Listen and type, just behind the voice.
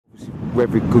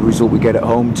every good result we get at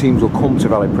home, teams will come to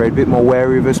Valley Parade a bit more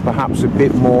wary of us, perhaps a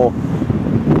bit more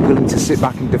willing to sit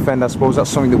back and defend. I suppose that's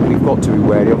something that we've got to be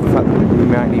wary of, the fact that we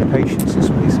might need patience in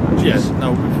some of these matches. Yes,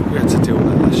 no, we had to deal with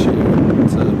that last year, and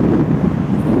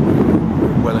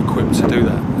we're well equipped to do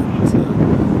that. And,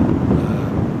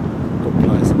 got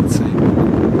players in the team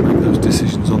make those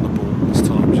decisions on the ball. There's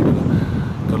times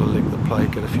you've got to link the play,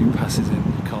 get a few passes in.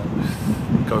 You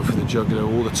can't go for the jugular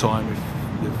all the time if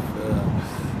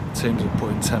teams are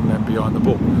putting 10 men behind the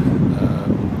ball.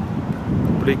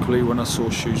 But equally, when I saw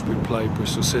Shrewsbury play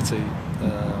Bristol City,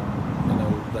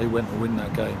 they went to win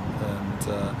that game, and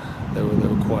they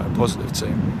were quite a positive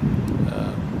team.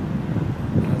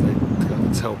 They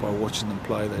can tell by watching them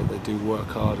play, they do work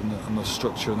hard on the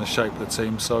structure and the shape of the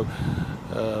team. So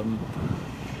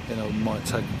it might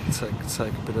take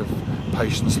a bit of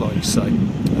patience, like you say,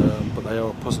 but they are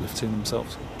a positive team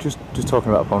themselves. Just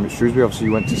talking about opponents, Shrewsbury, obviously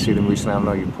you went to see them recently. I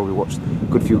know you've probably watched a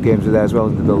good few games of there as well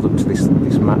in the build-up to this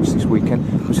match this weekend.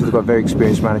 Obviously they've got a very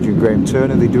experienced manager in Graham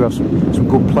Turner. They do have some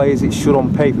good players. It should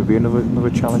on paper be another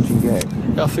challenging game.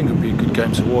 Yeah, I think it'll be a good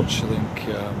game to watch. I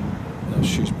think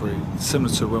Shrewsbury,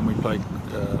 similar to when we played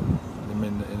them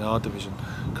in our division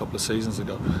a couple of seasons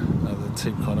ago, the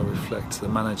team kind of reflects the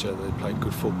manager. They played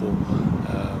good football.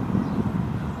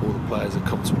 All the players are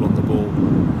comfortable on the ball,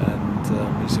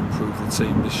 and he's improved the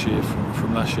team this year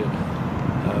from last year.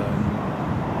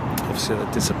 Obviously, the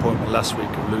disappointment last week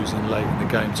of losing late in the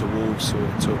game to Wolves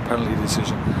to a penalty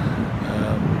decision.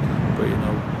 But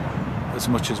as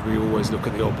much as we always look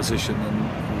at the opposition, and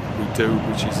we do,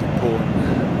 which is important,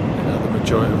 the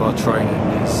majority of our training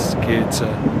is geared to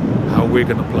how we're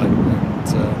going to play, and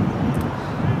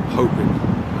hoping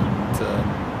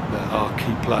that our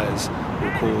key players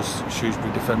will cause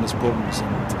Shrewsbury defenders problems.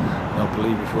 And I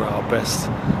believe if we're at our best,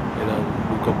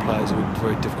 we've got players who are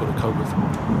very difficult to cope with.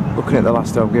 Looking at the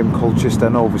last home game, Colchester,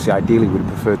 and obviously ideally we'd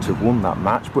have preferred to have won that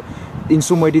match, but in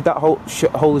some way did that hold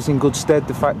us in good stead,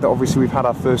 the fact that obviously we've had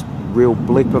our first real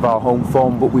blip of our home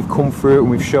form, but we've come through it and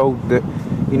we've showed that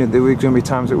there were going to be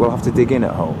times that we'll have to dig in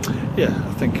at home. Yeah,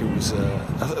 I think it was.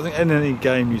 I think in any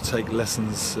game you take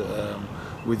lessons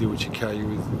with you, which you carry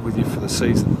with you for the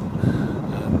season.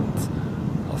 And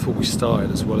I thought we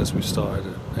started as well as we started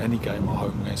at any game at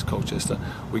home against Colchester.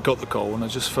 We got the goal, and I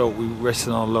just felt we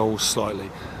rested on our laurels slightly.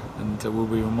 And we'll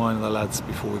be reminding the lads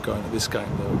before we go into this game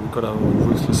that we've got to have a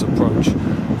ruthless approach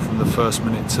from the first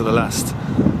minute to the last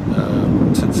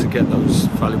to get those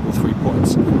valuable 3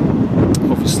 points.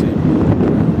 Obviously,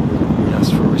 we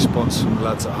asked for a response from the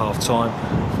lads at half time.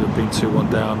 They've been 2-1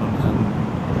 down,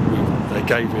 and they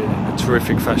gave it in a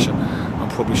terrific fashion,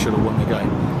 and probably should have won the game.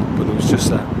 But there was just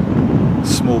that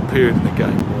small period in the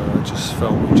game where I just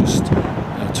felt we just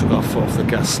took our foot off the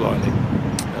gas slightly.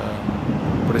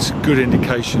 But it's a good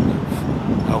indication of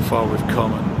how far we've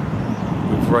come, and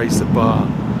we've raised the bar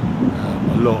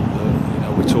a lot.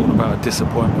 We're talking about a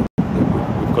disappointment.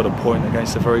 We've got a point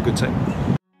against a very good team.